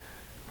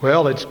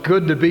Well, it's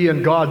good to be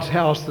in God's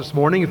house this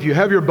morning. If you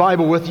have your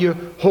Bible with you,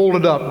 hold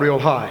it up real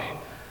high.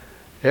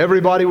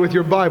 Everybody with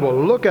your Bible,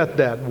 look at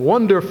that.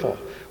 Wonderful.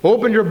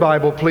 Open your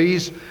Bible,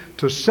 please,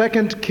 to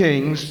 2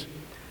 Kings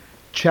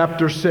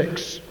chapter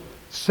 6.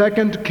 2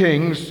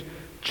 Kings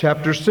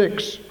chapter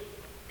 6.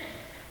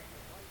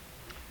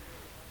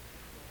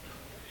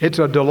 It's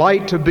a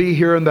delight to be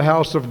here in the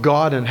house of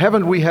God, and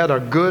haven't we had a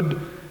good,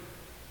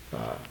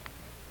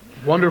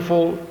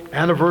 wonderful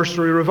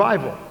anniversary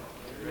revival?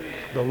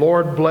 The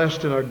Lord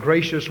blessed in a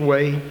gracious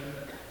way.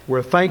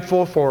 We're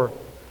thankful for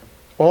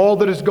all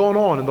that has gone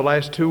on in the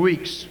last 2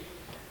 weeks.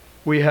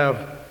 We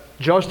have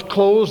just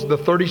closed the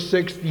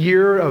 36th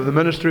year of the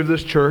ministry of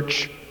this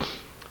church,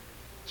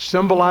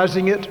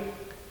 symbolizing it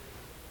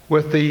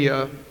with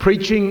the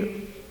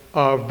preaching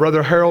of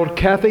Brother Harold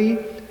Cathy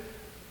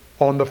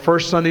on the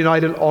first Sunday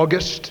night in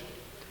August,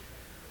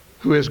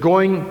 who is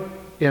going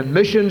in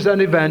missions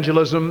and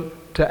evangelism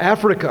to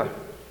Africa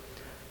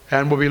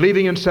and will be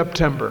leaving in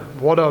September.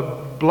 What a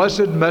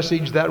blessed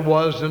message that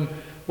was, and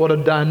what a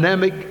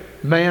dynamic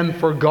man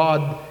for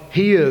God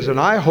he is. And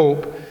I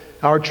hope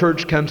our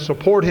church can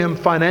support him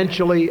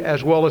financially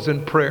as well as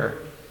in prayer.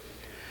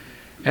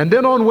 And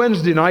then on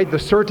Wednesday night, the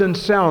Certain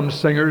Sound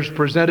Singers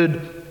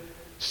presented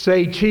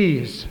Say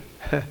Cheese.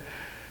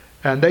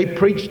 And they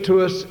preached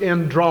to us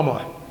in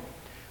drama.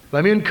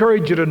 Let me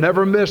encourage you to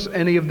never miss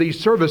any of these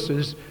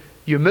services.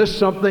 You miss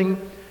something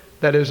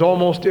that is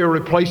almost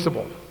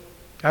irreplaceable.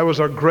 That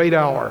was a great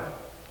hour.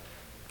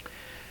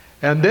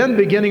 And then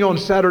beginning on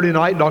Saturday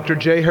night, Dr.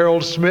 J.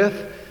 Harold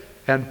Smith,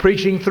 and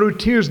preaching through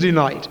Tuesday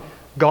night,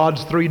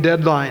 God's Three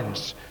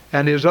Deadlines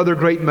and his other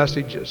great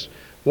messages.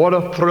 What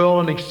a thrill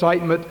and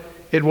excitement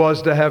it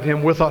was to have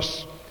him with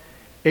us.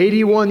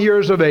 81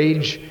 years of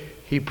age,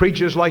 he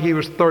preaches like he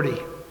was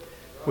 30.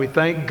 We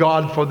thank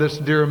God for this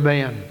dear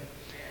man.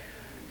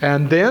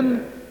 And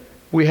then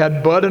we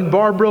had Bud and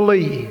Barbara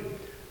Lee.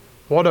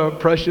 What a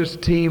precious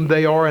team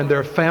they are, and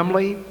their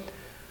family.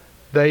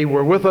 They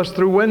were with us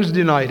through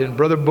Wednesday night, and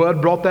Brother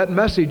Bud brought that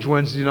message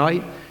Wednesday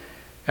night.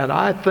 And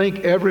I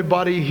think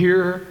everybody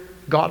here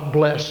got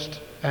blessed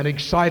and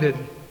excited.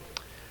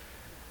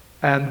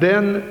 And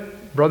then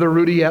Brother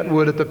Rudy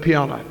Atwood at the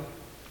piano.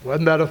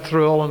 Wasn't that a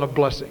thrill and a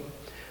blessing?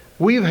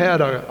 We've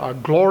had a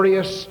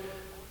glorious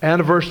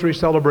anniversary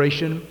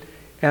celebration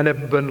and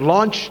have been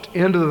launched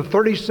into the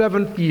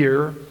 37th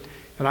year.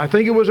 And I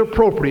think it was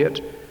appropriate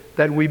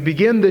that we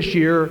begin this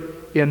year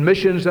in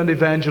missions and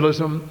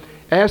evangelism,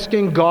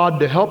 asking God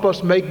to help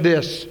us make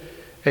this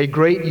a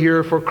great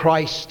year for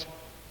Christ,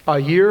 a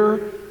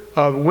year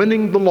of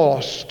winning the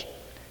lost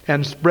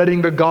and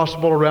spreading the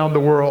gospel around the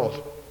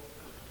world.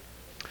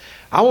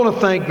 I want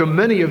to thank the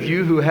many of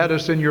you who had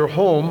us in your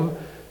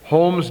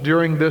homes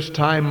during this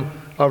time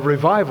of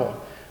revival.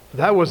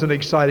 That was an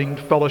exciting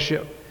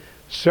fellowship.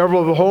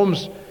 Several of the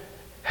homes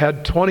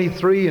had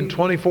 23 and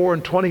 24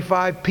 and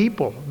 25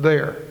 people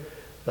there.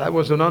 That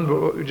was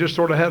just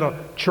sort of had a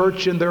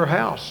church in their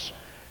house.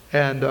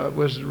 And it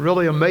was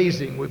really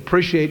amazing. We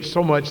appreciate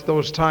so much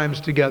those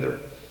times together.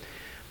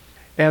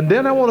 And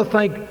then I want to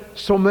thank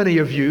so many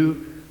of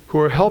you who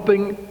are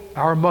helping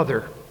our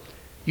mother.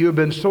 You have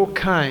been so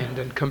kind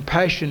and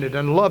compassionate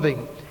and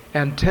loving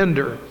and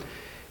tender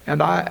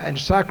and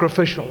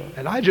sacrificial.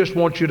 And I just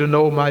want you to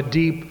know my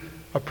deep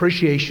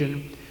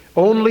appreciation.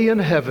 Only in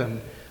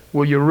heaven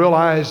will you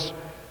realize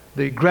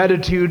the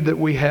gratitude that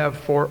we have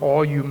for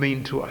all you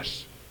mean to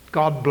us.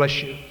 God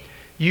bless you.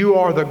 You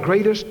are the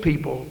greatest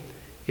people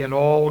in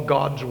all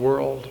God's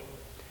world.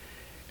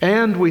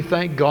 And we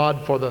thank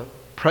God for the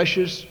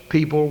precious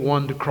people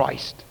won to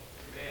Christ.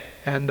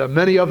 And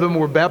many of them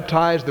were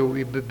baptized. They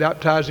will be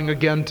baptizing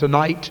again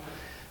tonight.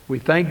 We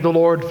thank the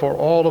Lord for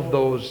all of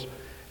those,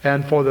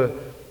 and for the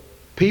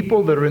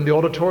people that are in the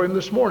auditorium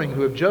this morning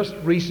who have just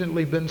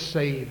recently been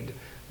saved.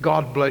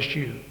 God bless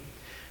you.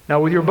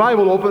 Now with your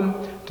Bible open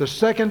to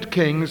 2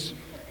 Kings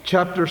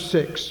chapter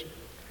 6,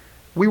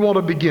 we want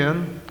to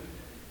begin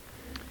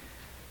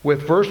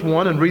with verse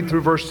 1 and read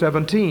through verse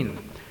 17.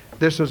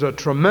 This is a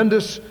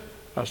tremendous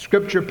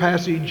scripture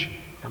passage,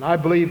 and I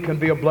believe can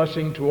be a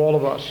blessing to all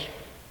of us.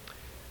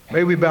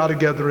 May we bow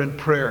together in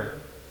prayer.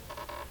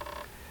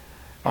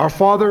 Our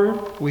Father,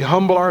 we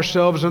humble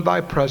ourselves in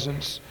thy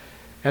presence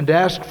and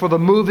ask for the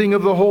moving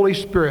of the Holy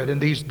Spirit in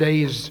these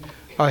days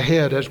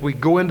ahead as we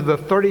go into the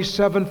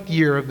 37th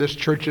year of this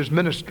church's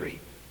ministry.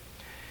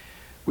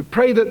 We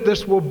pray that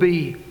this will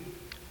be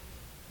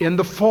in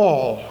the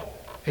fall,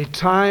 a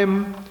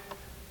time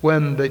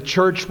when the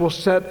church will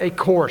set a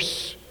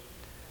course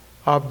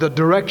of the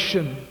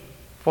direction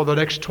for the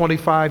next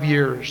 25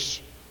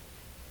 years.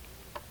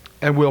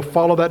 And we'll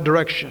follow that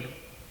direction.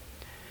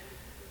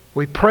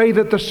 We pray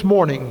that this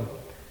morning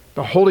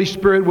the Holy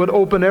Spirit would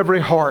open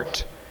every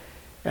heart,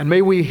 and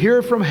may we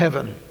hear from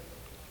heaven,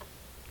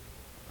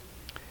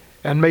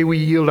 and may we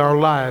yield our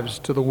lives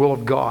to the will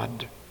of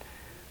God.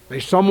 May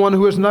someone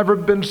who has never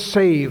been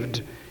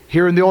saved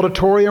here in the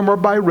auditorium or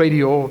by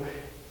radio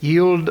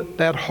yield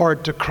that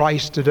heart to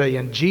Christ today.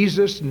 In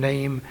Jesus'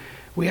 name,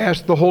 we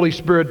ask the Holy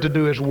Spirit to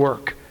do His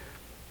work.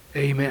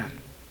 Amen.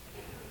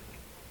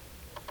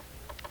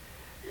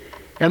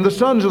 And the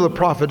sons of the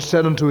prophets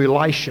said unto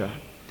Elisha,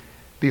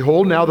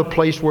 Behold, now the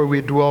place where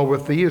we dwell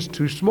with thee is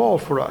too small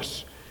for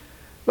us.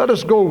 Let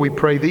us go, we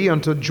pray thee,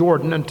 unto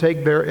Jordan, and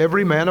take there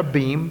every man a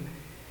beam,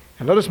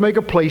 and let us make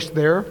a place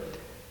there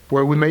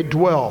where we may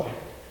dwell.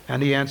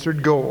 And he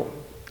answered, Go.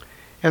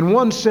 And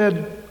one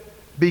said,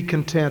 Be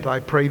content, I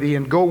pray thee,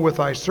 and go with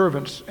thy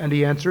servants. And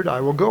he answered, I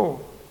will go.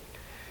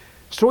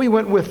 So he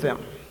went with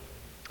them.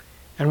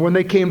 And when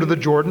they came to the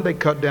Jordan, they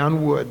cut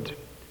down wood.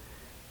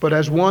 But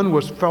as one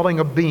was felling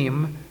a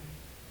beam,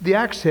 the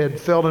axe head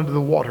fell into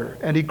the water.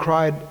 And he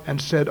cried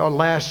and said,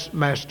 Alas,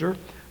 master,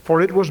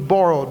 for it was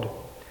borrowed.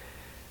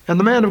 And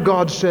the man of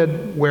God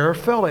said, Where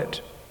fell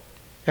it?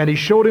 And he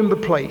showed him the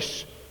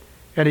place.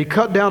 And he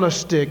cut down a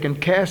stick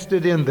and cast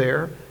it in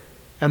there,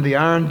 and the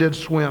iron did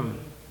swim.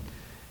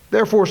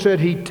 Therefore said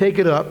he, Take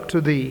it up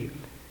to thee.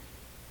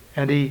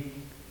 And he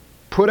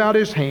put out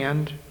his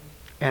hand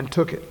and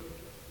took it.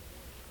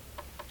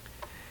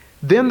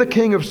 Then the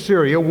king of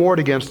Syria warred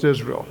against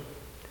Israel,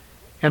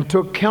 and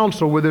took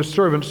counsel with his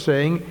servants,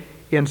 saying,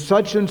 In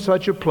such and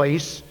such a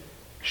place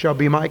shall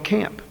be my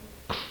camp.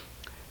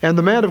 And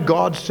the man of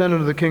God sent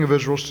unto the king of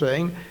Israel,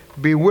 saying,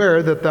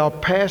 Beware that thou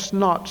pass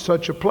not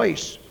such a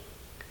place,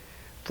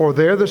 for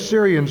there the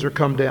Syrians are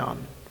come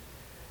down.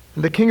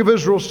 And the king of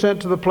Israel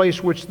sent to the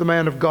place which the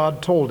man of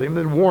God told him,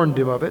 and warned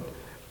him of it,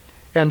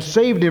 and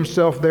saved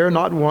himself there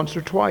not once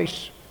or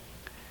twice.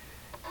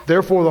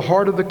 Therefore the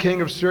heart of the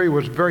king of Syria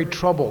was very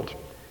troubled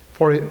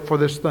for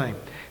this thing.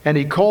 And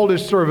he called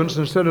his servants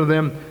and said to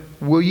them,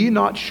 Will ye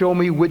not show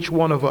me which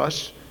one of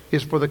us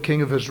is for the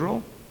king of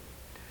Israel?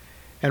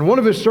 And one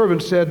of his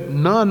servants said,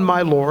 None,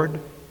 my lord,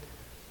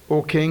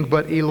 O king,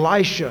 but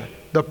Elisha,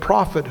 the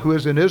prophet who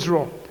is in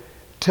Israel,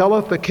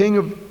 telleth the king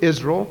of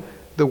Israel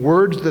the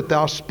words that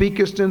thou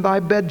speakest in thy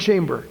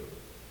bedchamber.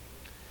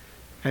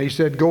 And he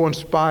said, Go and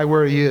spy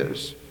where he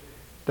is,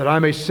 that I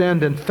may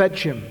send and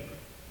fetch him.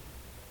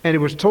 And it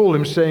was told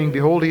him, saying,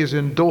 Behold, he is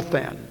in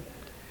Dothan.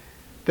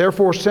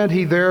 Therefore sent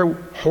he there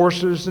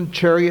horses and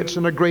chariots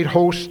and a great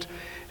host,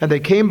 and they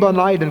came by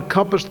night and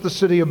compassed the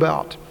city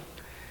about.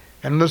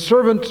 And the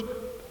servant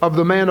of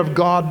the man of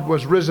God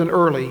was risen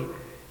early,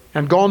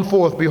 and gone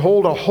forth.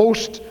 Behold, a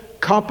host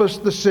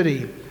compassed the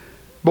city,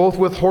 both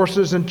with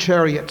horses and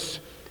chariots.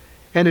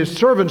 And his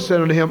servant said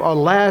unto him,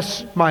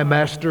 Alas, my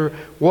master,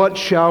 what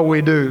shall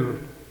we do?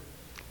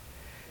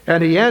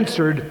 And he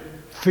answered,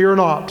 Fear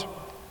not,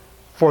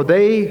 for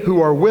they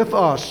who are with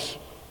us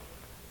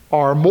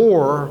are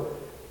more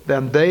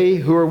than they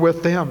who are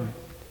with them.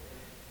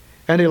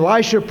 And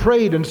Elisha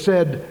prayed and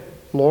said,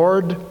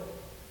 Lord,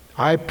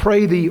 I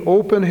pray thee,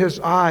 open his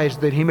eyes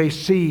that he may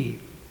see.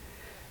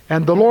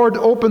 And the Lord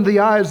opened the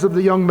eyes of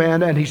the young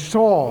man, and he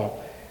saw.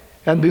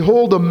 And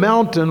behold, the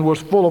mountain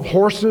was full of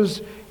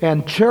horses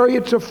and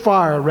chariots of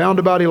fire round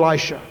about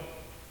Elisha.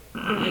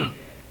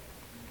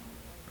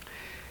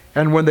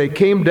 And when they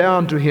came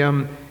down to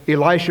him,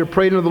 Elisha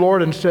prayed unto the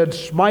Lord and said,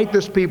 Smite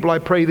this people, I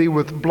pray thee,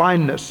 with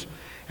blindness.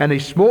 And he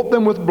smote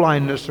them with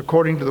blindness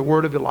according to the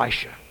word of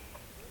Elisha.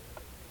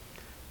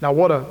 Now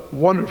what a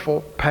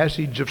wonderful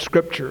passage of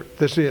Scripture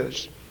this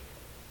is.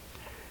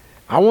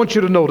 I want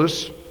you to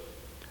notice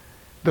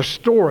the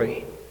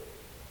story.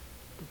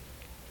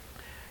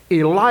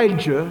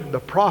 Elijah, the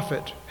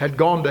prophet, had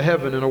gone to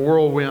heaven in a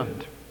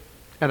whirlwind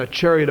and a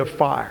chariot of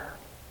fire.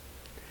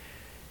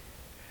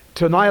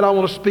 Tonight I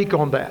want to speak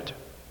on that.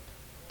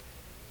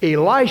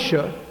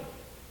 Elisha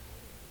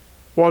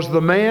was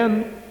the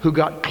man who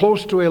got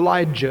close to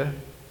Elijah,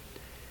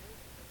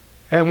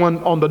 and when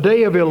on the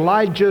day of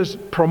Elijah's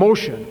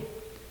promotion,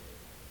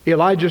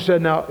 Elijah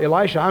said, Now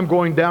Elisha, I'm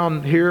going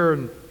down here,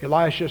 and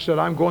Elisha said,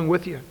 I'm going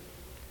with you.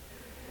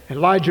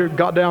 Elijah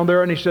got down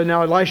there and he said,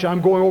 Now Elisha,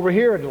 I'm going over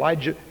here. And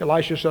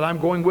Elisha said, I'm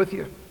going with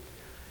you.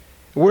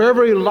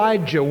 Wherever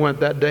Elijah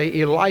went that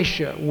day,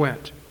 Elisha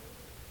went,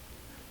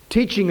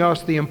 teaching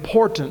us the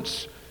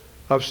importance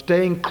of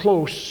staying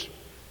close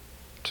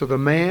to the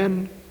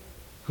man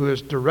who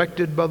is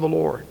directed by the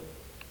Lord.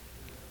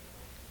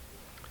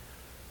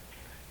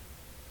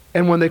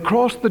 And when they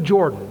crossed the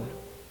Jordan,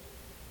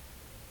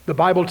 the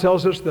Bible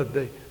tells us that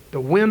the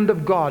wind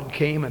of God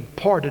came and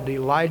parted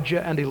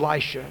Elijah and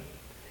Elisha.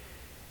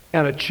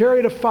 And a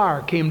chariot of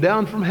fire came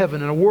down from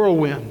heaven in a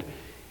whirlwind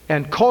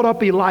and caught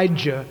up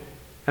Elijah,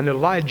 and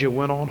Elijah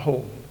went on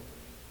home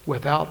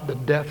without the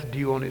death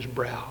due on his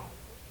brow.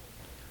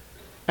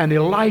 And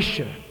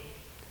Elisha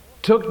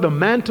took the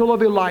mantle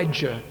of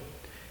Elijah,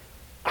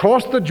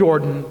 crossed the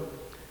Jordan,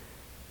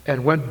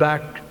 and went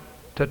back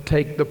to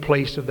take the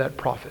place of that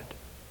prophet.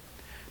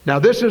 Now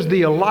this is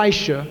the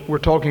Elisha we're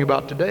talking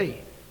about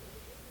today.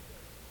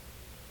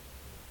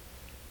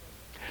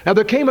 Now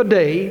there came a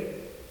day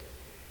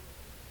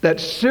that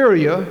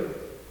Syria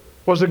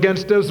was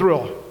against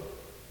Israel.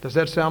 Does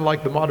that sound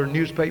like the modern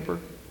newspaper?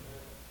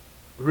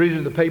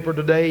 Reading the paper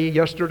today,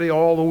 yesterday,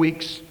 all the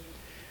weeks.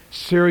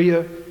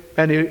 Syria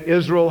and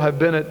Israel have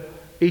been at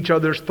each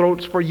other's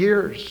throats for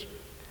years.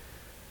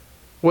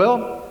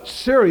 Well,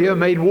 Syria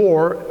made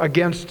war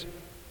against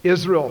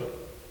Israel.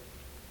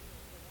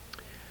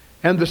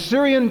 And the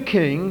Syrian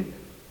king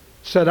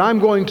said, I'm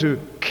going to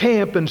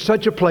camp in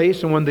such a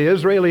place, and when the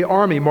Israeli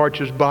army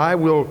marches by,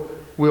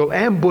 we'll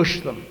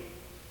ambush them,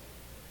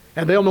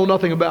 and they'll know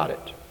nothing about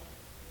it.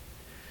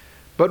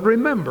 But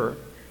remember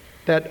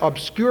that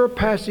obscure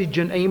passage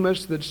in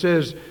Amos that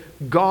says,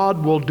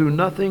 God will do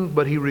nothing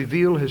but He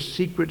reveal His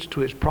secrets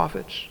to His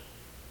prophets.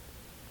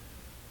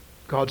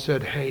 God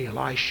said, hey,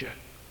 Elisha,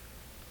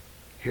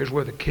 here's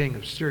where the king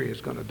of Syria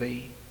is going to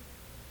be.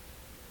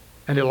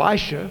 And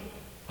Elisha,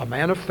 a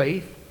man of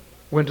faith,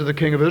 went to the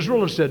king of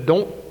Israel and said,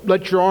 don't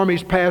let your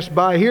armies pass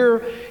by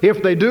here.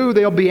 If they do,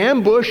 they'll be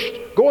ambushed.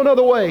 Go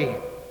another way.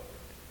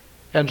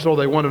 And so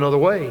they went another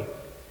way.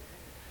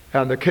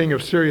 And the king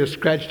of Syria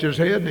scratched his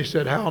head and he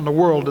said, how in the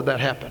world did that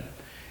happen?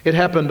 It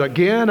happened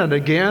again and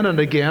again and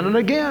again and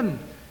again.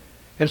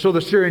 And so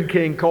the Syrian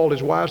king called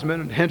his wise men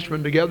and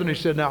henchmen together and he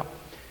said, now,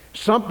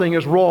 something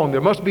is wrong.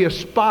 There must be a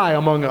spy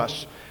among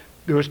us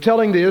who is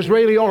telling the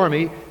Israeli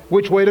army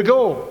which way to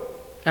go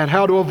and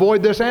how to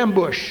avoid this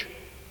ambush.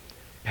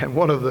 And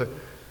one of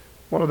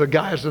the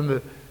guys in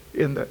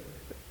the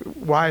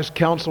wise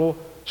council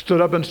stood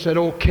up and said,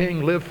 "O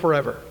king, live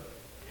forever.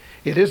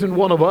 It isn't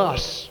one of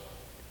us,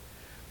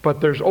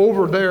 but there's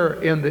over there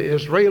in the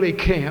Israeli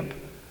camp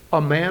a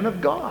man of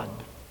God,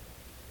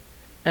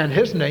 and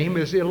his name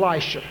is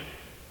Elisha.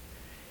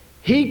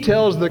 He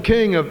tells the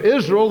king of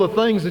Israel the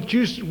things that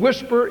you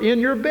whisper in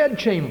your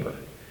bedchamber.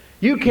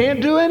 You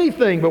can't do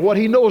anything but what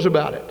he knows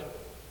about it."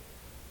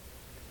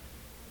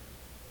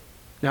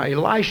 Now,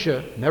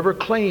 Elisha never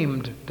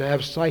claimed to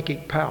have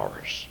psychic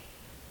powers.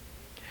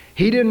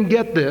 He didn't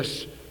get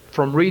this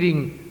from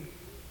reading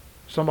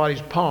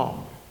somebody's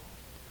palm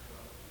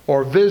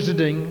or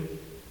visiting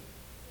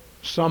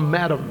some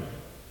madam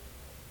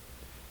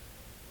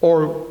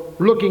or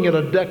looking at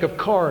a deck of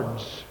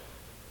cards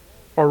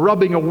or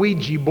rubbing a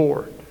Ouija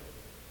board.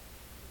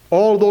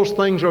 All those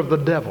things are of the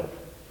devil.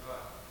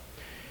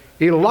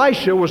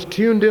 Elisha was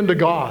tuned into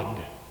God.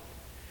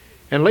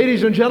 And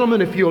ladies and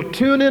gentlemen, if you'll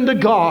tune into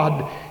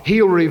God,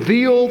 He'll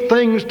reveal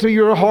things to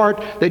your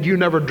heart that you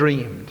never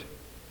dreamed.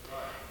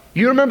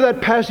 You remember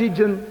that passage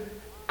in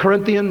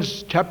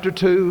Corinthians chapter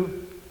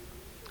 2?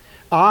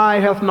 Eye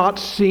hath not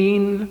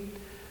seen,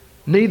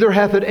 neither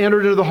hath it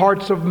entered into the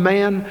hearts of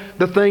man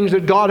the things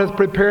that God hath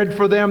prepared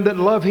for them that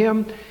love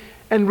Him.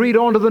 And read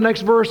on to the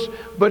next verse.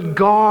 But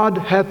God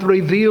hath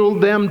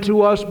revealed them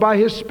to us by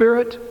His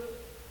Spirit.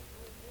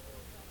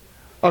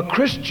 A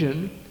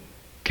Christian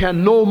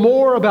can know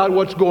more about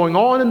what's going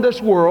on in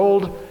this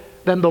world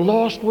than the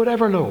lost would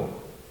ever know.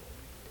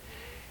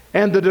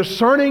 And the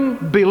discerning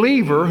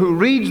believer who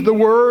reads the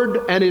Word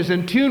and is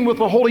in tune with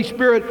the Holy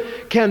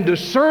Spirit can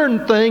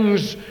discern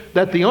things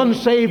that the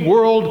unsaved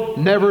world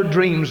never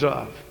dreams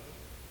of.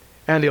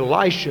 And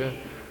Elisha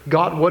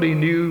got what he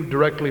knew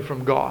directly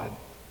from God.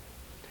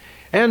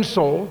 And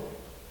so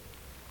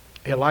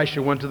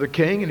Elisha went to the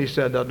king and he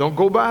said, "Now don't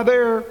go by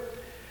there.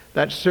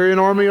 That Syrian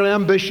army will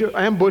ambush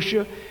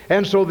you."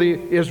 And so the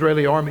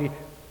Israeli army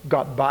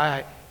got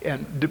by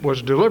and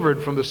was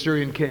delivered from the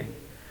Syrian king.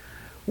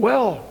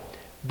 Well,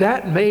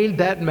 that made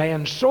that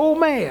man so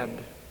mad.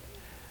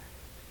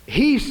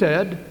 He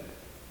said,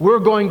 "We're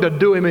going to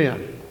do him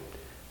in.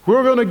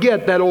 We're going to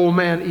get that old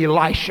man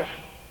Elisha."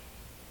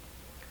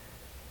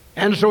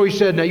 And so he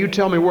said, "Now you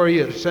tell me where he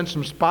is." Sent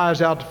some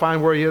spies out to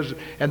find where he is,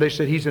 and they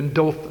said, "He's in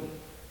Dothan."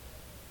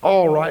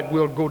 "All right,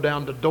 we'll go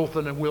down to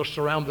Dothan and we'll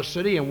surround the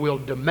city and we'll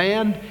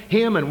demand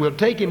him and we'll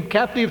take him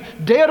captive,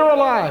 dead or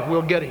alive,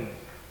 we'll get him."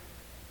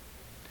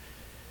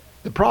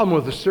 The problem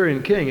with the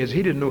Syrian king is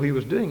he didn't know who he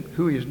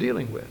was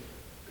dealing with.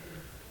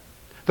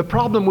 The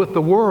problem with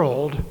the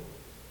world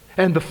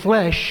and the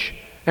flesh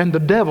and the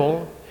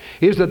devil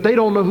is that they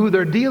don't know who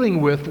they're dealing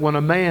with when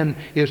a man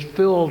is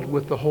filled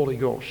with the Holy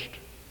Ghost.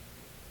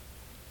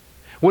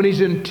 When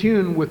he's in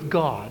tune with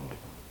God.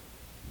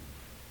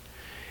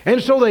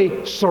 And so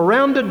they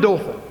surrounded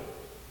Dothan.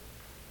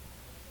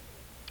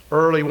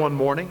 Early one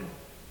morning,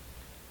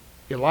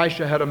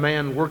 Elisha had a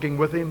man working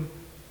with him.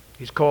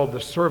 He's called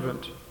the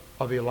servant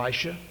of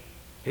Elisha.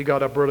 He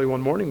got up early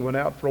one morning, went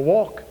out for a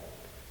walk.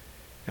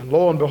 And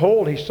lo and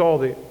behold, he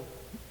saw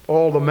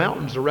all the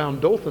mountains around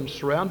Dothan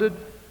surrounded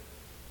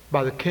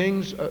by the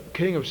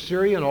king of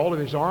Syria and all of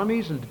his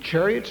armies and the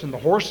chariots and the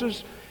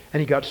horses. And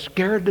he got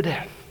scared to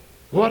death.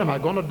 What am I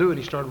going to do? And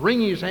he started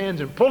wringing his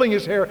hands and pulling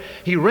his hair.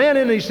 He ran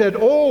in and he said,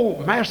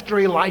 "Oh, Master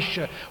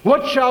Elisha,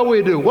 what shall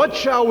we do? What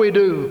shall we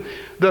do?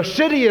 The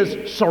city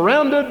is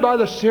surrounded by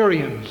the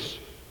Syrians."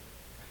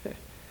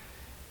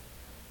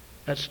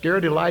 That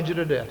scared Elisha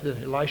to death,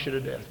 didn't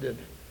it?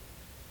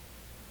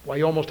 Why,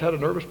 he almost had a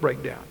nervous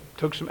breakdown.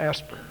 Took some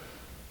aspirin.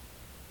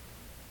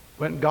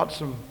 Went and got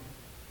some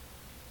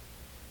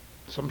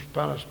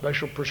kind of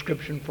special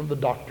prescription from the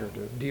doctor to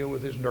deal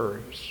with his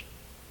nerves.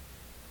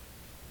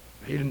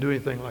 He didn't do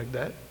anything like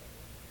that.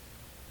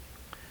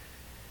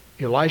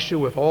 Elisha,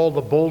 with all the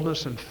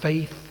boldness and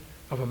faith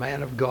of a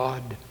man of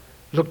God,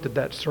 looked at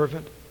that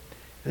servant.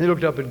 And he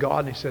looked up at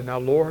God and he said, "Now,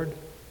 Lord,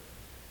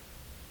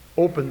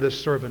 open this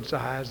servant's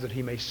eyes that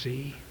he may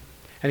see."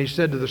 And he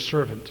said to the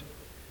servant,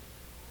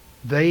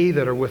 "They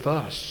that are with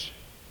us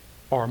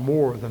are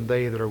more than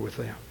they that are with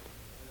them.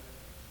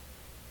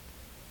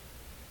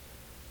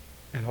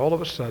 And all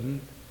of a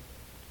sudden,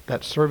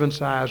 that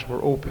servant's eyes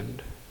were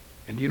opened.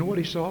 And do you know what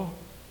he saw?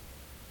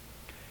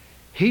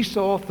 He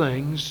saw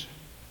things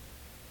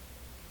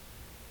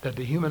that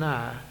the human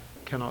eye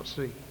cannot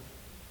see.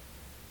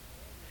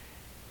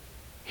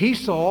 He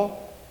saw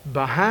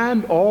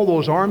behind all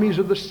those armies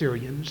of the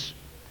Syrians,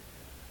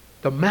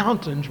 the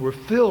mountains were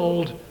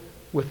filled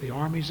with the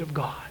armies of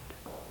God.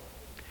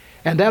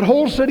 And that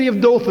whole city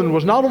of Dothan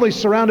was not only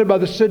surrounded by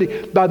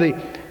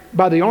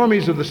the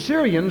armies of the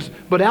Syrians,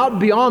 but out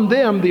beyond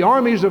them, the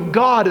armies of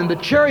God and the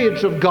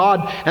chariots of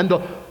God, and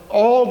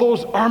all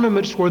those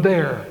armaments were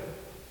there.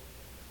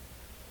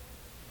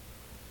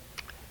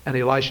 And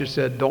Elisha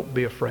said, "Don't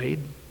be afraid,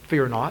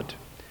 fear not.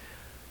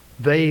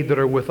 They that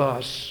are with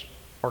us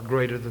are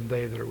greater than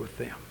they that are with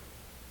them."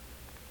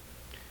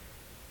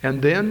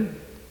 And then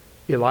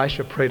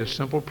Elisha prayed a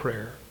simple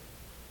prayer.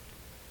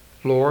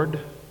 "Lord,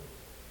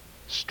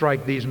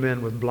 strike these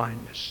men with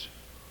blindness."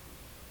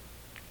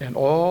 And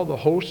all the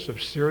hosts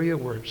of Syria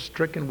were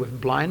stricken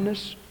with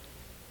blindness.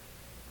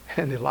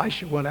 And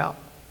Elisha went out,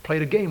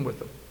 played a game with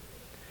them.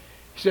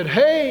 He said,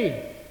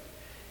 "Hey,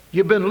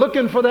 you've been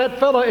looking for that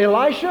fellow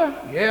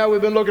Elisha?" "Yeah,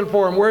 we've been looking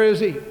for him. Where is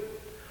he?"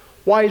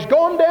 "Why, he's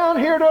gone down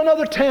here to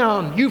another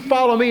town. You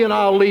follow me and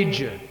I'll lead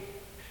you."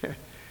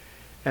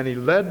 And he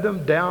led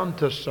them down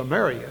to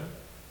Samaria,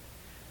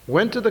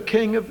 went to the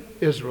king of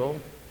Israel,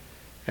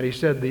 and he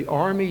said, "The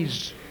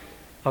armies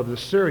of the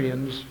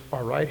Syrians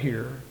are right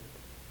here.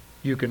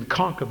 You can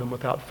conquer them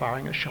without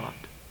firing a shot."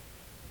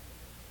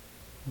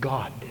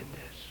 God did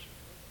this.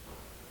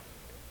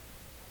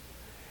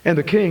 And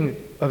the king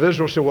of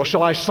Israel said, "Well,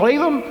 shall I slay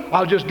them?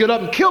 I'll just get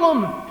up and kill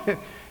them."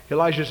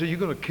 Elisha said, "You're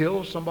going to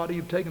kill somebody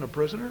you've taken a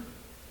prisoner?"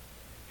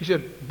 He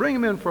said, "Bring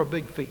them in for a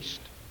big feast.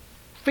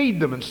 Feed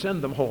them and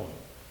send them home.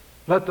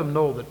 Let them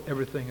know that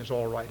everything is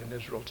all right in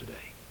Israel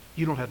today.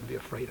 You don't have to be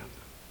afraid of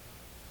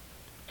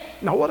them."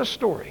 Now, what a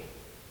story.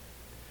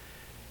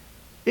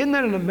 Isn't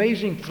that an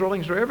amazing,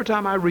 thrilling story? Every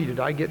time I read it,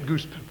 I get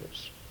goose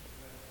pimples.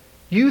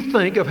 You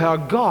think of how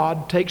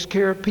God takes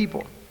care of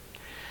people.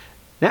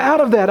 Now,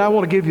 out of that, I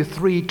want to give you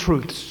three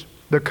truths: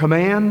 the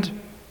command,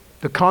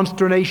 the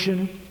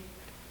consternation,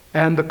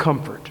 and the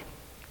comfort.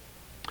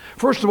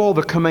 First of all,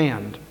 the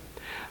command.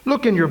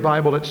 Look in your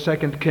Bible at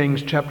 2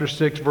 Kings chapter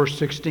 6, verse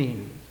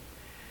 16.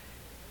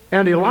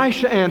 "And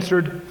Elisha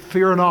answered,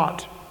 Fear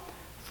not,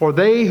 for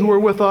they who are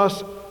with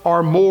us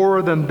are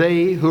more than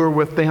they who are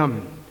with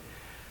them."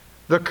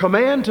 The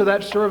command to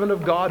that servant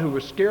of God who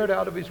was scared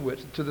out of his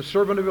wits, to the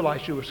servant of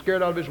Elisha who was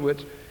scared out of his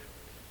wits,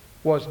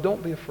 was,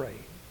 "Don't be afraid.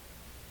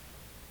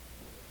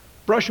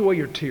 Brush away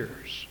your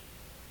tears."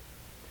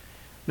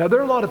 Now, there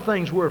are a lot of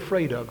things we're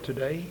afraid of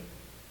today.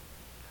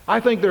 I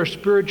think there are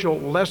spiritual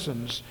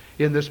lessons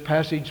in this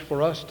passage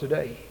for us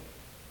today.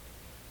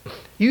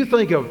 You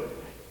think of,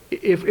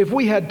 if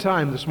we had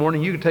time this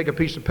morning, you could take a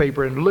piece of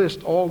paper and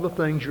list all the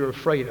things you're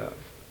afraid of.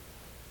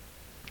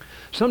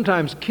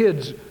 Sometimes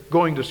kids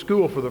going to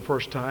school for the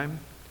first time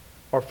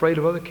are afraid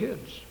of other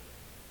kids.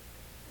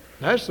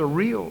 That's the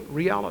real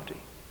reality.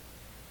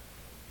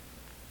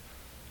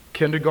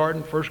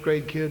 Kindergarten, first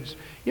grade kids.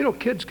 You know,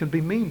 kids can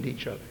be mean to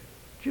each other.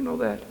 Did you know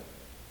that?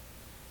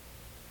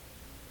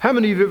 How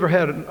many of you have ever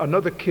had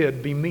another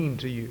kid be mean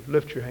to you?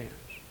 Lift your hands.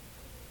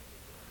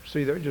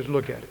 See there? Just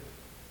look at it.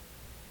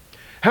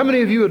 How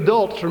many of you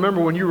adults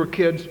remember when you were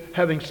kids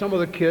having some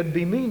other kid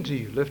be mean to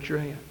you? Lift your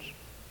hands.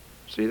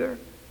 See there?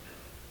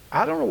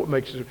 I don't know what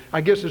makes it.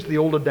 I guess it's the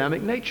old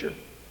Adamic nature.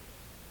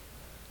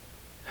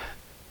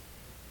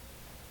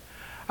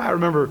 I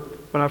remember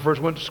when I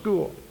first went to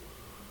school,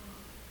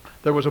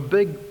 there was a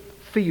big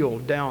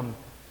field down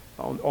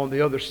on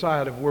the other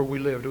side of where we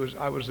lived.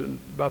 I was in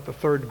about the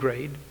third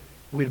grade.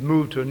 We'd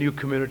moved to a new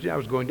community. I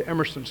was going to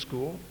Emerson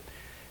School.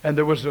 And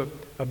there was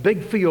a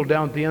big field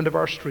down at the end of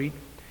our street.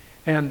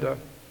 And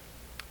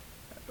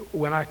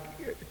when I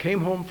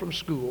came home from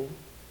school,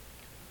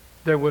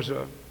 there was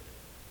a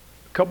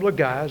couple of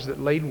guys that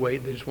laid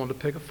wait. They just wanted to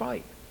pick a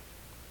fight.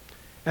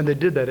 And they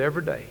did that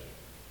every day.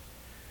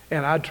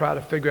 And I'd try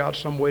to figure out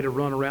some way to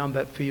run around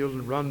that field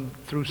and run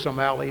through some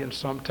alley and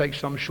take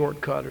some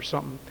shortcut or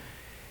something.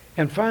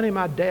 And finally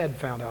my dad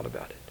found out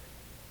about it.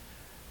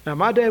 Now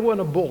my dad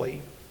wasn't a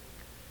bully,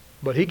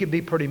 but he could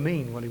be pretty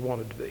mean when he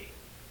wanted to be.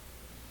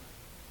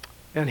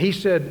 And he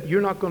said,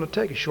 "You're not going to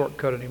take a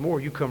shortcut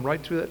anymore. You come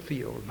right through that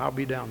field and I'll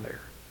be down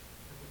there."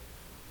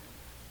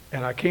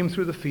 And I came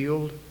through the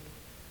field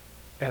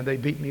and they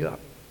beat me up.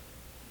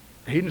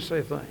 He didn't say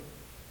a thing.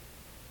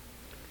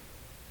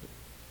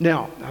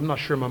 Now, I'm not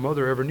sure my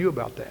mother ever knew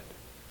about that.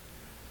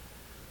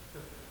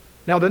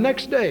 Now, the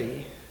next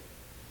day,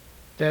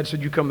 Dad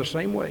said, "You come the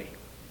same way.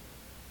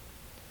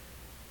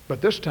 But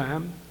this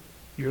time,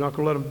 you're not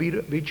going to let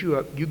them beat you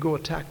up. You go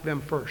attack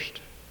them first."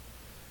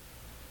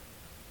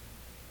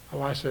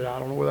 Well, I said, "I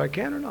don't know whether I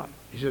can or not."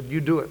 He said,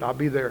 "You do it. I'll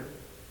be there."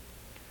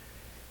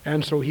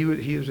 And so he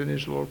was in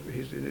his little,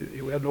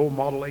 he had an old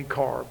Model A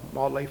car,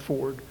 Model A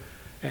Ford,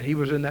 and he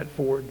was in that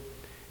Ford.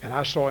 And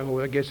I saw him.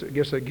 Well, I guess that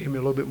gave me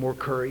a little bit more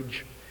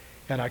courage.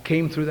 And I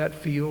came through that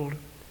field,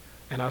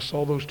 and I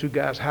saw those two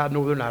guys hiding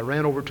over there, and I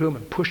ran over to them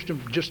and pushed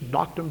them, just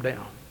knocked them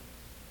down.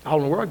 I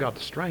don't know where I got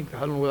the strength.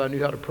 I don't know whether I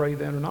knew how to pray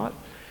then or not.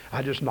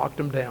 I just knocked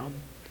them down,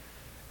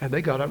 and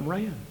they got up and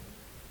ran.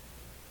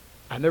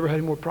 I never had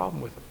any more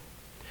problem with them.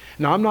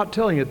 Now, I'm not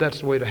telling you that's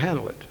the way to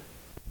handle it.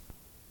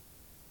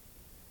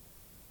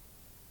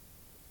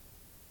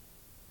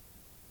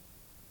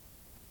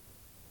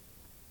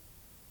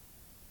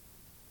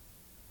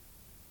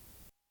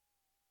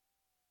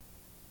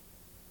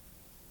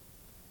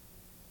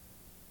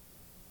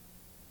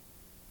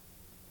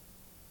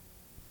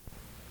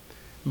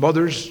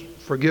 Mothers,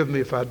 forgive me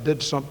if I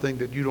did something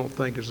that you don't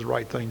think is the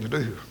right thing to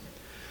do.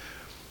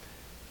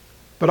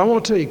 But I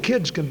want to tell you,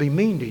 kids can be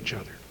mean to each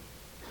other.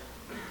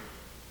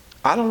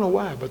 I don't know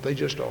why, but they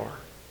just are.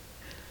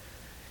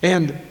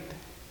 And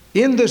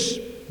in this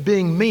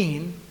being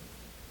mean,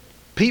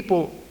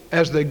 people,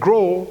 as they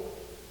grow,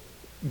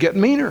 get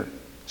meaner.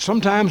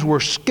 Sometimes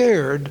we're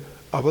scared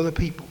of other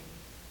people.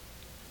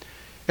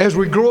 As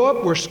we grow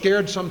up, we're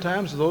scared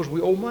sometimes of those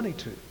we owe money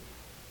to.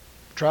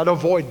 Try to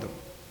avoid them.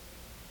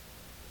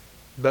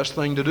 Best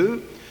thing to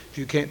do, if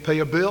you can't pay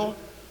a bill,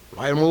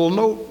 write them a little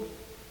note.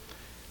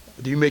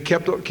 You may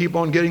keep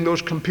on getting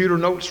those computer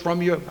notes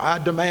from you. I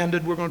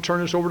demanded, we're going to turn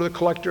this over to the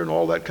collector and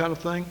all that kind of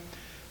thing.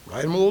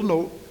 Write them a little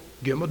note,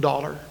 give them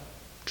 $1,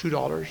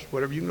 $2,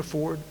 whatever you can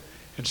afford,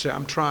 and say,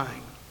 I'm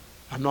trying.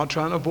 I'm not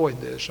trying to avoid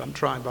this. I'm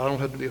trying, but I don't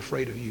have to be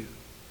afraid of you.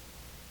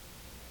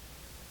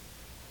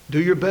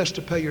 Do your best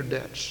to pay your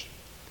debts.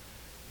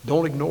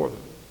 Don't ignore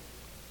them.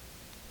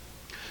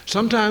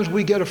 Sometimes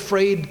we get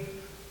afraid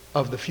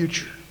of the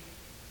future.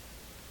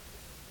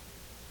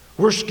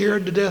 We're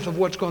scared to death of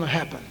what's going to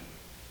happen.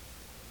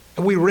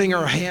 And we wring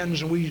our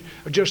hands and we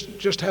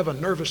just have a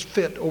nervous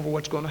fit over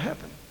what's going to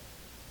happen.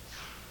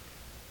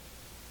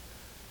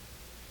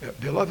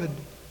 Beloved,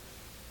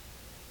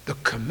 the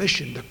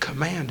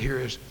command here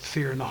is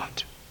fear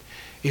not.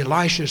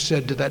 Elisha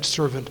said to that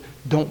servant,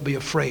 don't be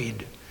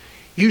afraid.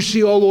 You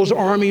see all those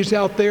armies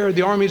out there,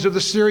 the armies of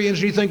the Syrians,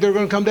 and you think they're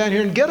going to come down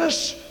here and get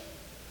us?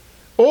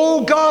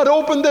 Oh God,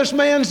 open this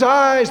man's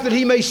eyes that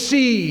he may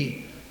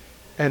see.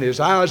 And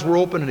his eyes were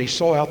open and he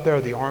saw out there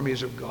the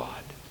armies of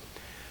God.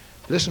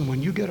 Listen,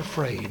 when you get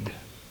afraid,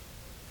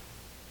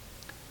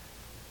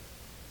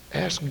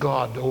 ask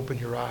God to open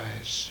your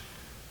eyes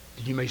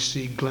that you may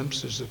see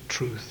glimpses of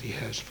truth he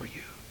has for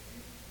you.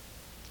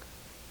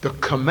 The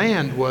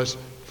command was,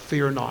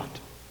 fear not.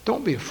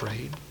 Don't be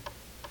afraid.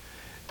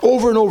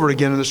 Over and over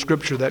again in the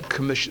scripture, that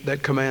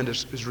command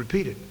is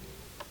repeated.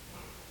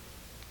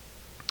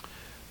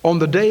 On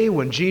the day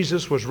when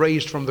Jesus was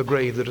raised from the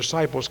grave, the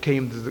disciples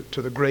came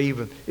to the grave,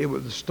 and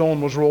the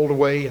stone was rolled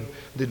away, and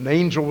the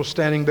angel was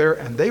standing there,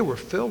 and they were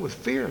filled with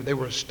fear. They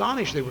were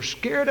astonished. They were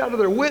scared out of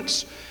their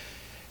wits.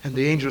 And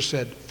the angel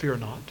said, fear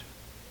not.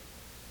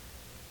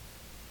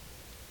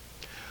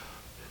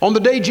 On the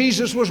day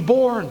Jesus was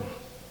born,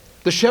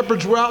 the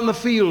shepherds were out in the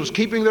fields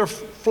keeping their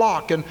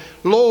flock, and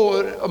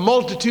lo, a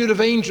multitude of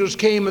angels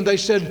came and they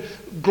said,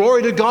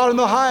 glory to God in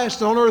the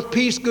highest, and on earth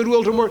peace,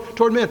 goodwill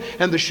toward men.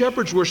 And the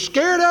shepherds were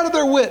scared out of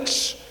their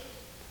wits.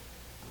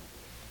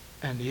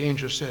 And the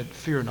angel said,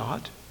 fear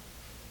not,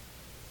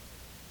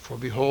 for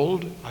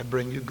behold, I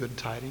bring you good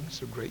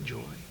tidings of great joy.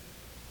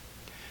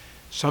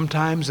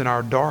 Sometimes in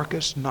our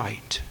darkest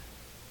night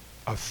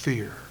of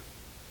fear,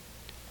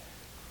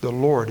 the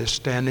Lord is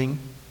standing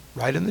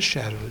right in the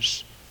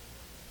shadows.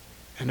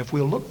 And if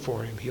we'll look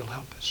for him, he'll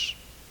help us.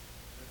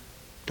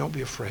 Don't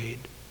be afraid.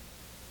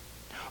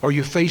 Are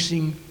you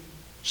facing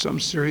some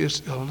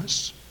serious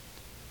illness?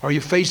 Are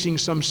you facing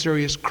some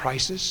serious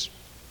crisis?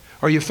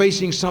 Are you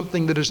facing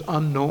something that is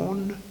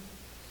unknown?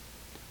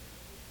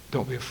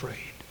 Don't be afraid.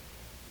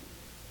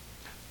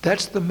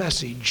 That's the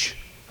message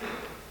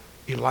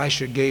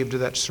Elisha gave to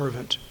that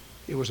servant.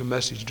 It was a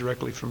message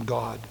directly from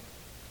God.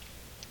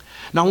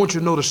 Now I want you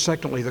to notice,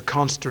 secondly, the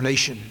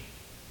consternation.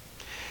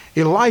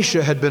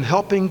 Elisha had been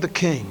helping the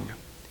king.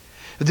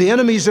 The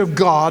enemies of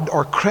God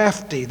are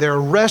crafty.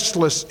 They're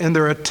restless in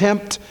their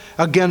attempt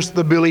against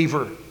the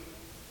believer.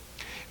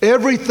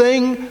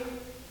 Everything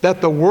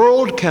that the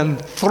world can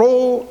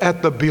throw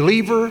at the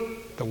believer,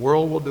 the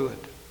world will do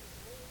it.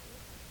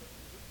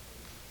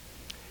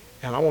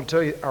 And I want to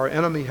tell you, our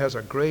enemy has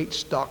a great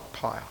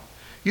stockpile.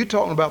 You're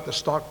talking about the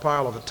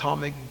stockpile of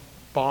atomic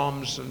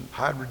bombs and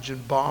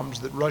hydrogen bombs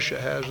that Russia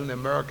has and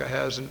America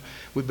has, and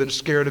we've been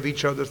scared of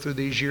each other through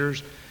these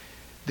years.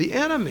 The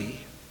enemy,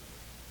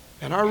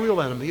 and our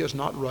real enemy is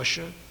not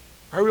Russia.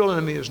 Our real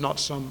enemy is not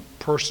some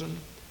person.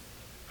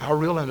 Our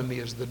real enemy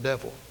is the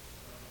devil.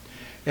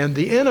 And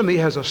the enemy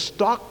has a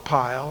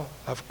stockpile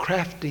of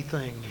crafty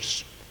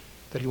things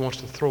that he wants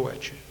to throw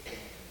at you.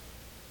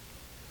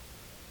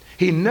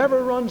 He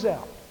never runs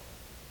out.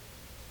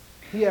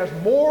 He has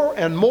more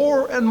and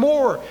more and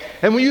more.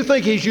 And when you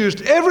think he's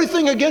used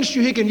everything against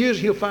you he can use,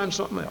 he'll find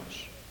something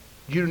else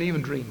you didn't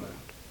even dream of.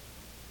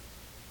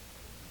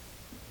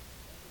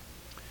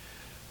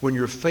 When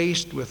you're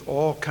faced with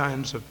all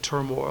kinds of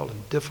turmoil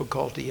and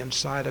difficulty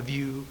inside of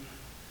you,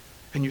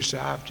 and you say,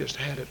 I've just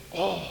had it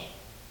all.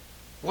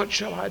 What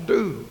shall I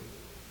do?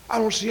 I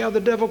don't see how the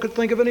devil could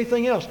think of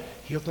anything else.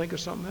 He'll think of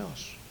something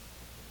else.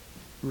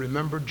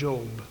 Remember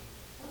Job.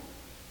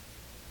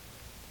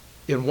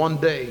 In one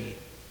day,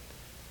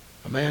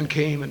 a man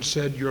came and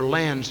said, your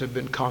lands have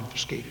been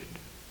confiscated.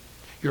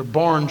 Your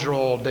barns are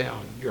all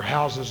down. Your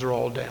houses are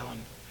all down.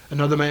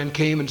 Another man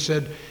came and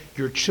said,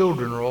 your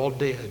children are all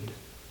dead.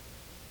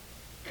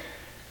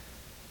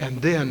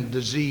 And then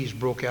disease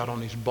broke out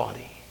on his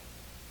body.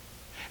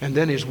 And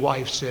then his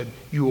wife said,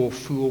 you old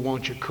fool, why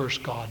don't you curse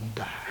God and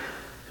die?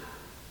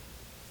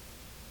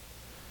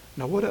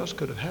 Now what else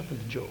could have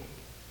happened to Job?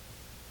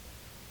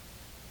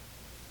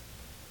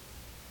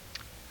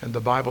 And the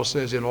Bible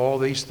says in all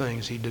these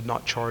things he did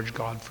not charge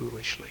God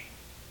foolishly.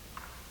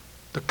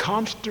 The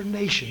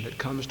consternation that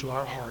comes to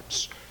our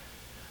hearts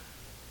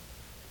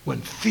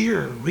when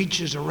fear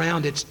reaches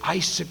around its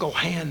icicle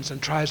hands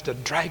and tries to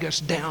drag us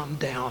down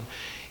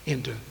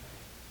into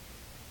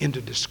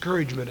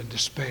discouragement and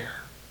despair.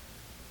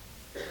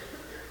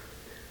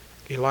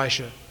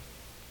 Elisha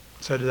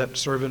said to that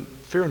servant,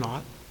 fear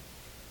not.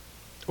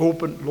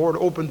 Lord,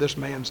 open this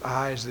man's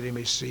eyes that he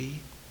may see.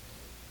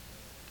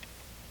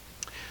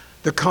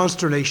 The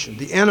consternation,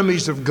 the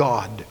enemies of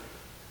God,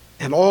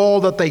 and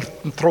all that they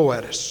throw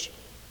at us.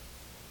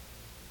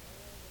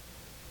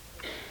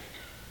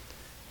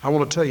 I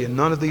want to tell you,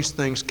 none of these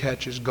things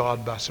catches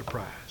God by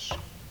surprise.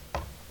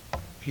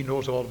 He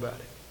knows all about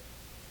it.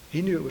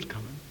 He knew it was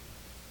coming.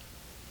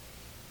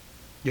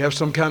 You have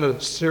some kind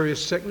of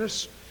serious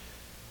sickness,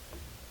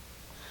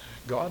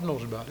 God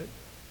knows about it.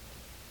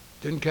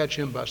 Didn't catch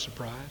him by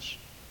surprise.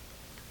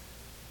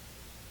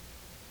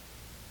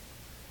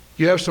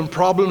 You have some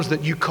problems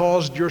that you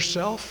caused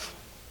yourself,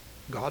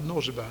 God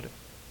knows about it.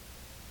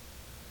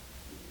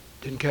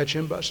 Didn't catch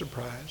him by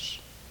surprise.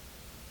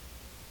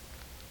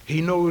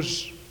 He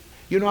knows.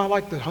 You know, I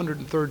like the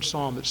 103rd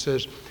Psalm that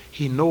says,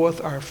 he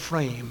knoweth our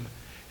frame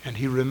and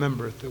he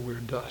remembereth that we're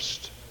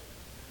dust.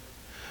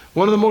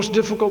 One of the most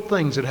difficult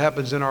things that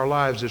happens in our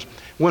lives is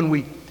when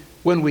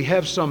we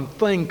have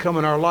something come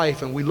in our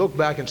life and we look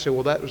back and say,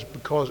 well, that was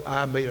because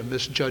I made a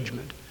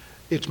misjudgment.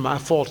 It's my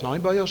fault. It's not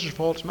anybody else's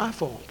fault. It's my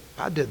fault.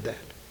 I did that.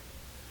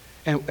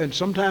 And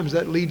sometimes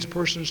that leads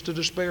persons to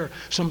despair.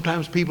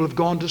 Sometimes people have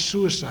gone to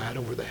suicide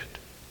over that.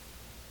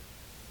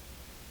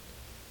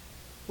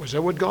 Was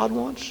that what God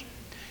wants?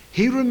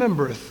 He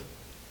remembereth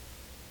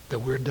that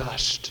we're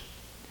dust.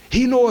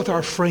 He knoweth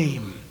our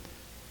frame.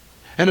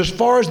 And as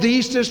far as the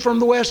east is from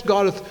the west,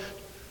 God hath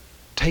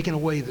taken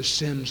away the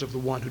sins of the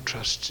one who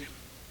trusts him.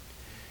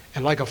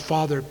 And like a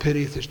father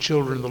pitieth his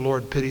children, the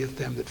Lord pitieth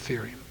them that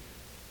fear him.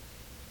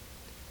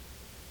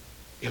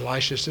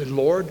 Elisha said,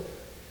 Lord,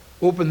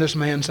 open this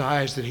man's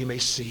eyes that he may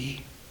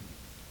see.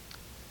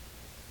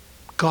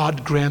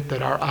 God grant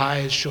that our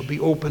eyes shall be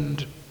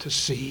opened to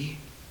see.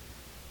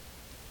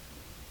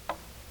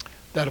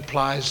 That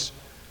applies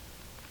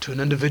to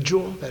an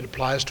individual, that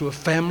applies to a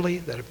family,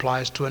 that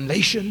applies to a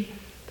nation,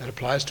 that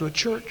applies to a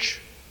church.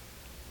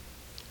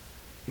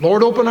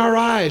 Lord, open our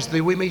eyes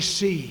that we may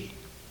see.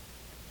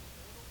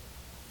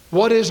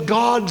 What is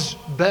God's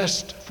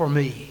best for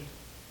me?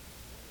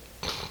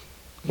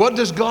 What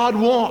does God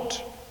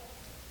want?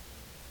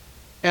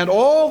 And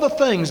all the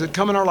things that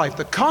come in our life,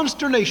 the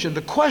consternation,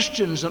 the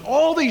questions, and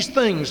all these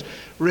things,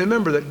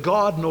 remember that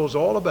God knows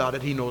all about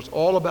it. He knows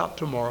all about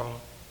tomorrow.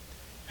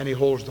 And he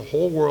holds the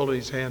whole world in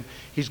his hand.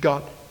 He's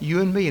got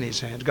you and me in his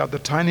hand. He's got the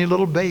tiny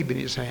little babe in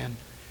his hand.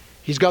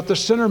 He's got the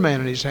sinner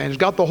man in his hand. He's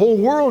got the whole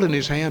world in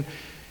his hand.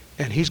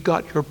 And he's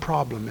got your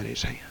problem in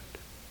his hand.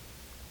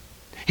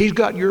 He's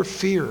got your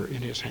fear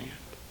in his hand.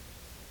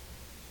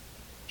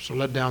 So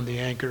let down the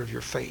anchor of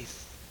your faith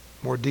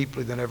more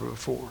deeply than ever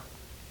before.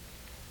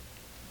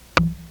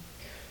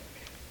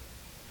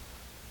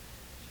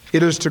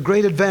 It is to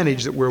great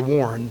advantage that we're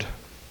warned.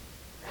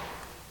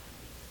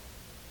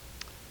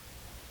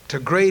 To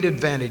great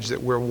advantage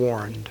that we're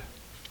warned.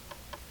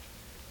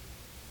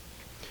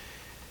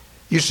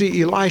 You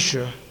see,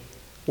 Elisha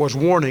was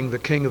warning the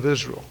king of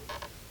Israel.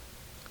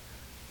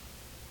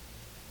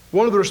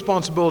 One of the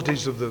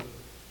responsibilities of the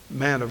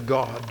man of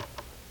God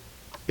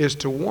is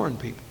to warn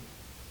people.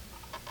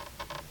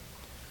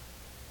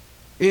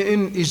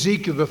 In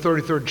Ezekiel, the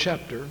 33rd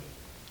chapter,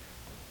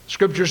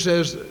 Scripture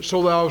says,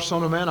 so thou,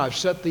 son of man, I've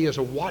set thee as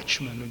a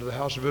watchman into the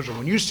house of Israel.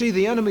 When you see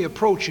the enemy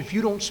approach, if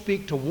you don't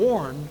speak to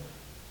warn,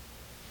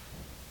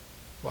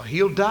 well,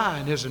 he'll die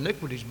in his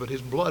iniquities, but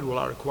his blood will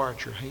I require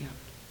at your hand.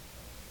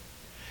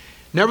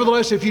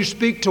 Nevertheless, if you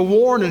speak to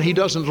warn and he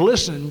doesn't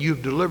listen,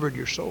 you've delivered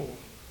your soul.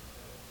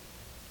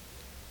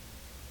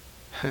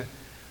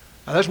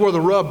 Now, that's where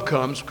the rub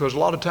comes, because a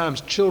lot of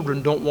times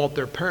children don't want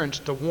their parents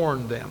to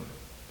warn them.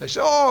 They say,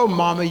 oh,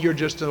 Mommy, you're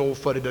just an old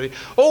fuddy-duddy.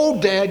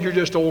 Oh, Dad, you're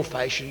just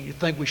old-fashioned. You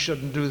think we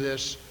shouldn't do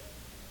this.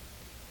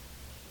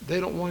 They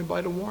don't want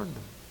anybody to warn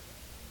them.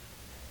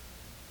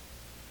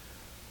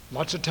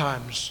 Lots of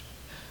times,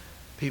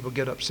 people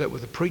get upset with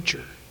the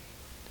preacher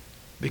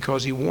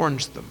because he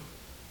warns them.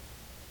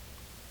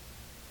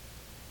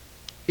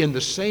 In the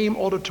same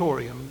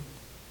auditorium,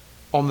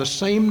 on the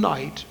same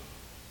night,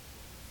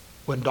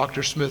 when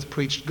Dr. Smith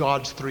preached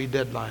God's 3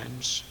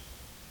 deadlines,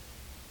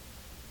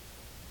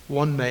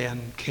 one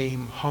man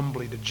came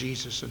humbly to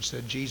Jesus and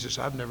said, Jesus,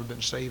 I've never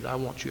been saved. I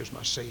want you as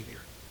my Savior.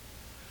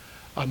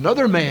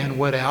 Another man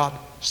went out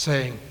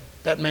saying,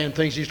 that man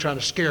thinks he's trying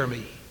to scare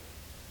me.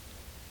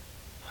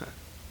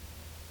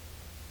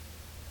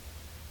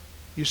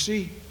 You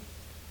see,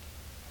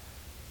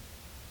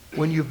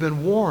 when you've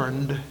been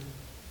warned,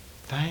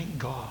 thank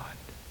God.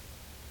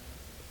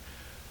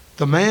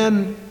 The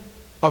man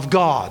of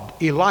God,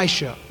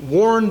 Elisha,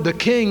 warned the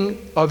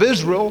king of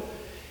Israel,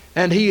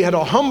 and he had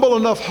a humble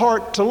enough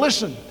heart to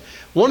listen.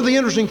 One of the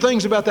interesting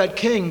things about that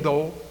king,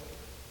 though,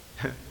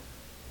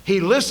 he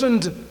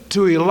listened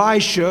to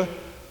Elisha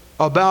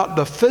about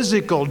the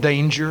physical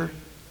danger,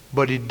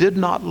 but he did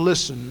not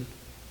listen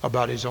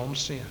about his own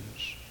sins.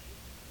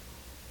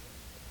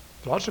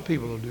 Lots of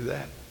people will do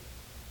that.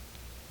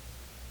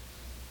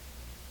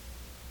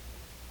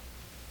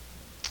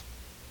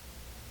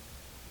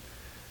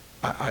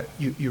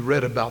 You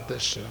read about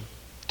this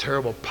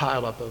terrible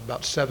pileup of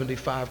about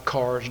 75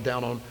 cars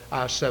down on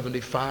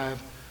I-75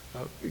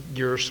 a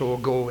year or so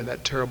ago in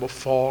that terrible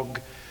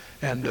fog,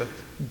 and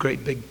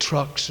great big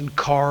trucks and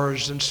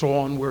cars and so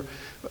on were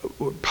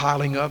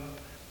piling up.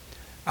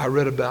 I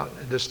read about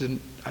this.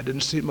 I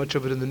didn't see much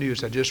of it in the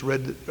news. I just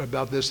read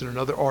about this in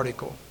another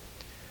article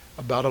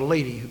about a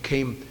lady who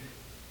came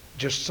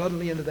just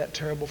suddenly into that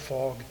terrible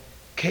fog,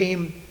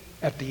 came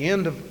at the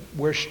end of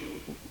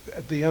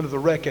the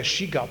wreck as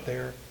she got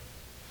there,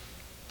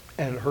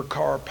 and her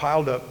car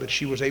piled up, but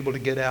she was able to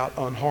get out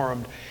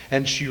unharmed.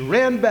 And she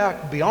ran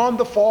back beyond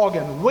the fog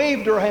and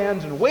waved her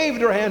hands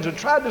and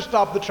tried to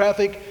stop the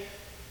traffic.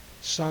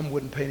 Some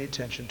wouldn't pay any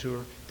attention to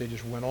her. They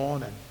just went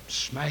on and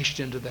smashed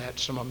into that.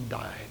 Some of them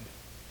died.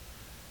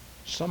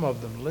 Some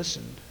of them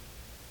listened,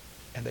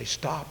 and they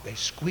stopped. They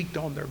squeaked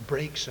on their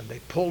brakes, and they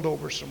pulled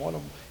over. One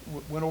of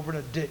them went over in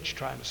a ditch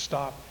trying to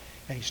stop,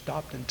 and he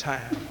stopped in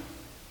time.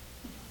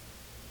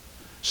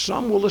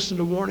 Some will listen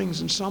to warnings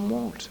and some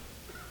won't.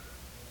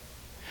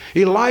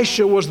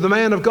 Elisha was the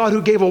man of God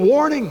who gave a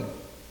warning.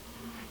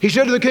 He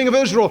said to the king of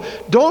Israel,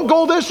 don't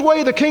go this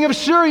way. The king of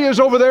Syria is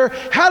over there.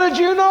 How did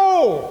you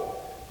know?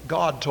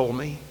 God told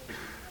me.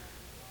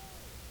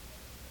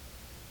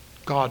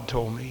 God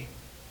told me.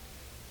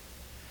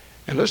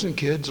 And listen,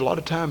 kids, a lot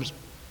of times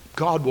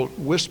God will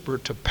whisper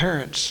to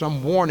parents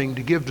some warning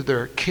to give to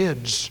their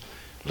kids.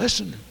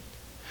 Listen.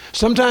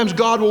 Sometimes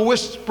God will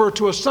whisper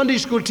to a Sunday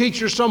school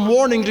teacher some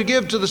warning to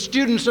give to the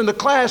students in the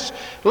class.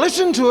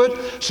 Listen to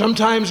it.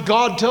 Sometimes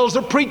God tells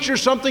the preacher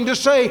something to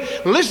say.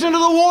 Listen to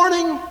the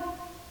warning.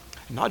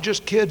 Not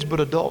just kids, but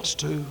adults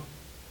too.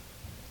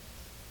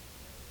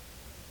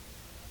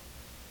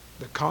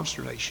 The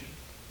consternation.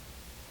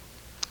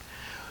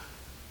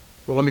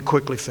 Well, let me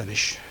quickly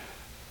finish.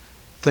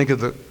 Think of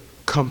the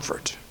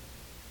comfort.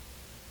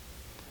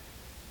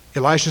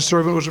 Elisha's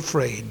servant was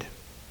afraid.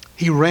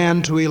 He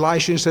ran to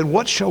Elisha and said,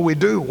 what shall we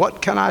do?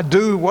 What can I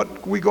do? What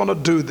are we going to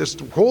do? This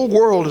whole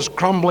world is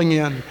crumbling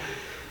in.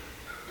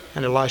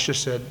 And Elisha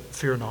said,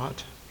 fear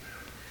not,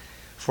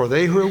 for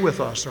they who are with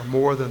us are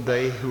more than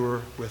they who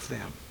are with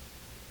them.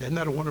 Isn't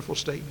that a wonderful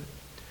statement?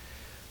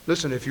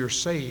 Listen, if you're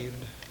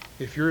saved,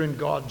 if you're in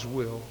God's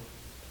will,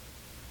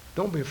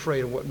 don't be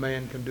afraid of what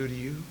man can do to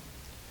you.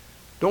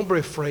 Don't be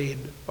afraid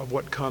of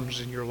what comes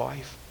in your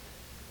life.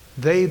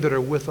 They that are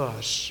with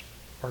us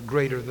are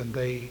greater than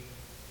they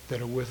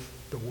that are with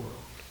the world.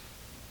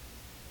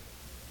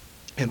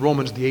 In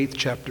Romans, the 8th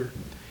chapter,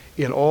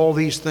 in all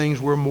these things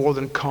we're more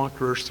than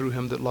conquerors through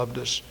him that loved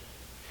us.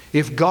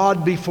 If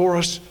God be for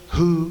us,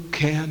 who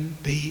can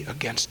be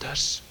against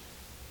us?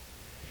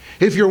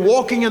 If you're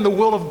walking in the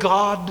will of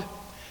God,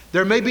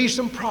 there may be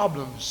some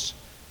problems.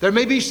 There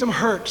may be some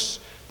hurts.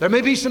 There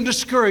may be some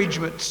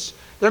discouragements.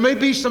 There may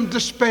be some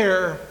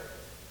despair.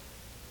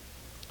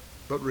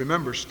 But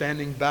remember,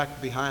 standing back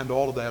behind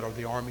all of that are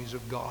the armies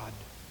of God.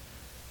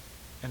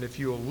 And if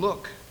you'll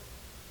look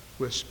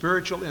with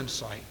spiritual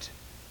insight,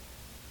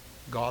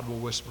 God will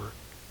whisper,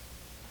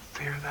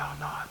 fear thou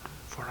not,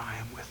 for I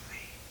am with thee.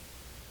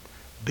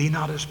 Be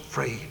not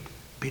afraid,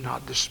 be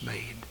not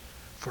dismayed,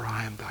 for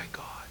I am thy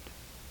God.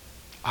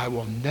 I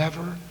will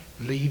never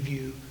leave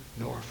you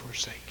nor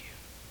forsake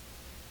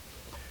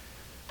you.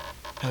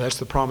 And that's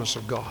the promise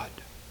of God.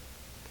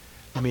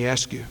 Let me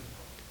ask you,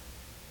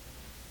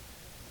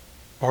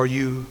 are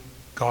you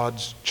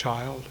God's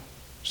child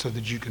so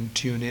that you can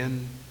tune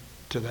in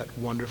to that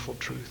wonderful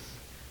truth?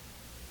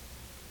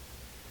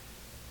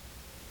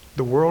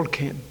 The world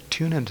can't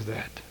tune into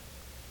that.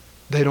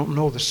 They don't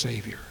know the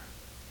Savior.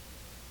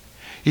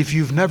 If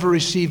you've never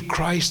received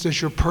Christ as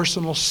your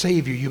personal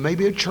Savior, you may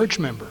be a church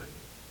member,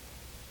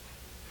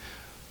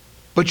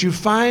 but you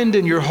find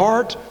in your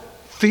heart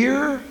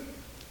fear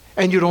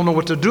and you don't know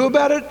what to do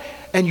about it,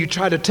 and you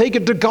try to take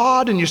it to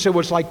God and you say, well,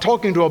 it's like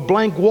talking to a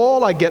blank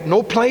wall. I get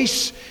no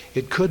place.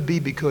 It could be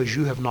because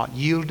you have not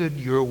yielded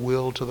your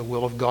will to the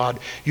will of God.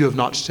 You have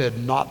not said,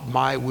 not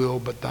my will,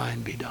 but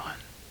thine be done.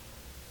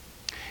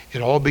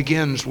 It all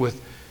begins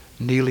with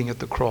kneeling at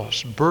the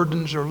cross.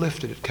 Burdens are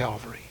lifted at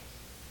Calvary,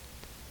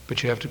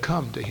 but you have to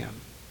come to him.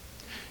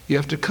 You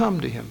have to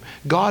come to Him.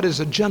 God is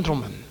a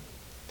gentleman.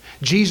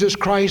 Jesus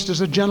Christ is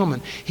a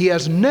gentleman. He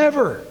has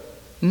never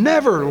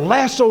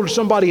lassoed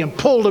somebody and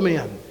pulled them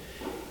in.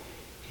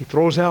 He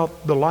throws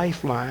out the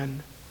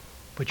lifeline,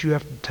 but you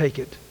have to take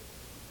it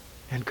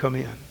and come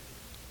in.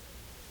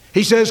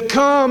 He says,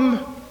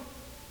 come,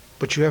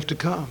 but you have to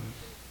come.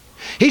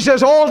 He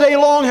says, all day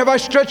long have I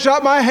stretched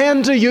out my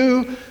hand to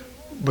you,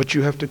 but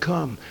you have to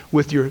come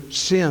with your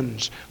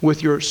sins,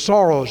 with your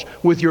sorrows,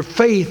 with your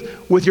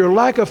faith, with your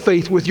lack of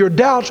faith, with your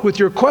doubts, with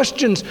your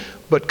questions,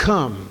 but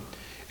come.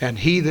 And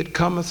he that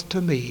cometh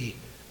to me,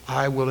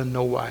 I will in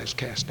no wise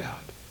cast out.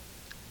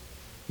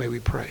 May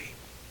we pray.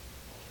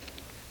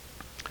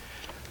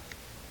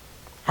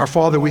 Our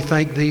Father, we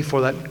thank Thee for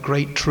that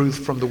great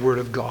truth from the Word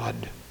of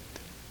God.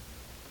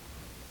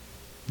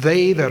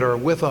 They that are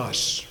with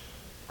us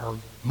are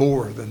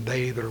more than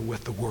they that are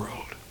with the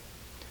world.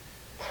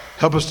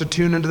 Help us to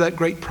tune into that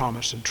great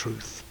promise and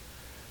truth.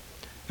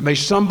 And may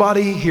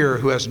somebody here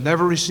who has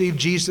never received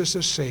Jesus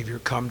as Savior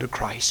come to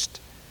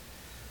Christ.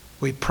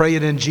 We pray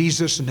it in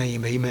Jesus'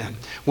 name, amen.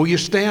 Will you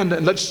stand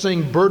and let's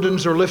sing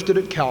Burdens Are Lifted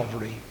at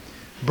Calvary.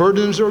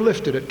 Burdens are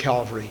lifted at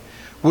Calvary.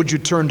 Would you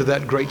turn to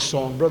that great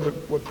song? Brother,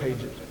 what page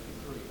is it?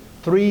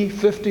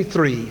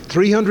 353.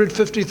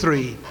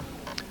 353.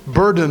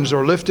 Burdens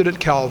are lifted at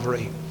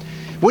Calvary.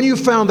 When you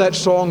found that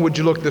song, would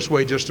you look this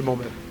way just a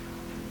moment?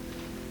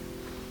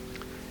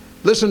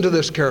 Listen to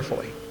this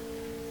carefully.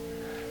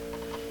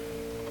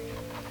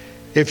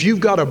 If you've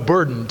got a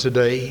burden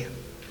today,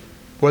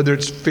 whether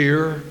it's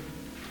fear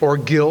or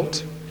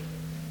guilt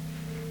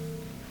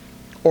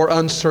or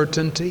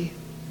uncertainty,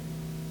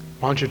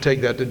 why don't you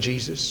take that to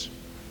Jesus?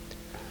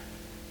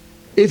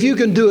 If you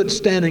can do it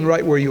standing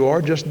right where you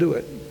are, just do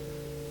it.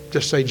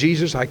 Just say,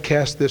 Jesus, I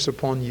cast this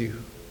upon you.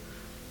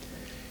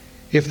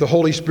 If the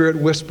Holy Spirit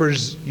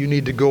whispers you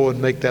need to go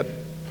and make that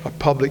a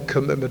public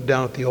commitment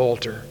down at the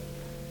altar,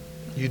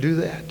 you do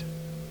that.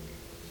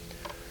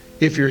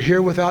 If you're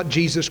here without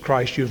Jesus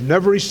Christ, you've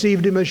never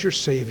received Him as your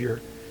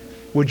Savior,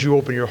 would you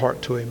open your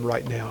heart to Him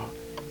right now?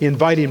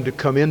 Invite Him to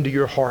come into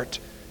your heart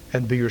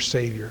and be your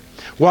Savior.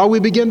 While we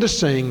begin to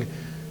sing,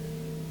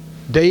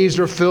 days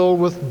are filled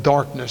with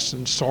darkness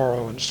and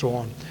sorrow and so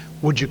on.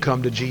 Would you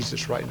come to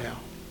Jesus right now?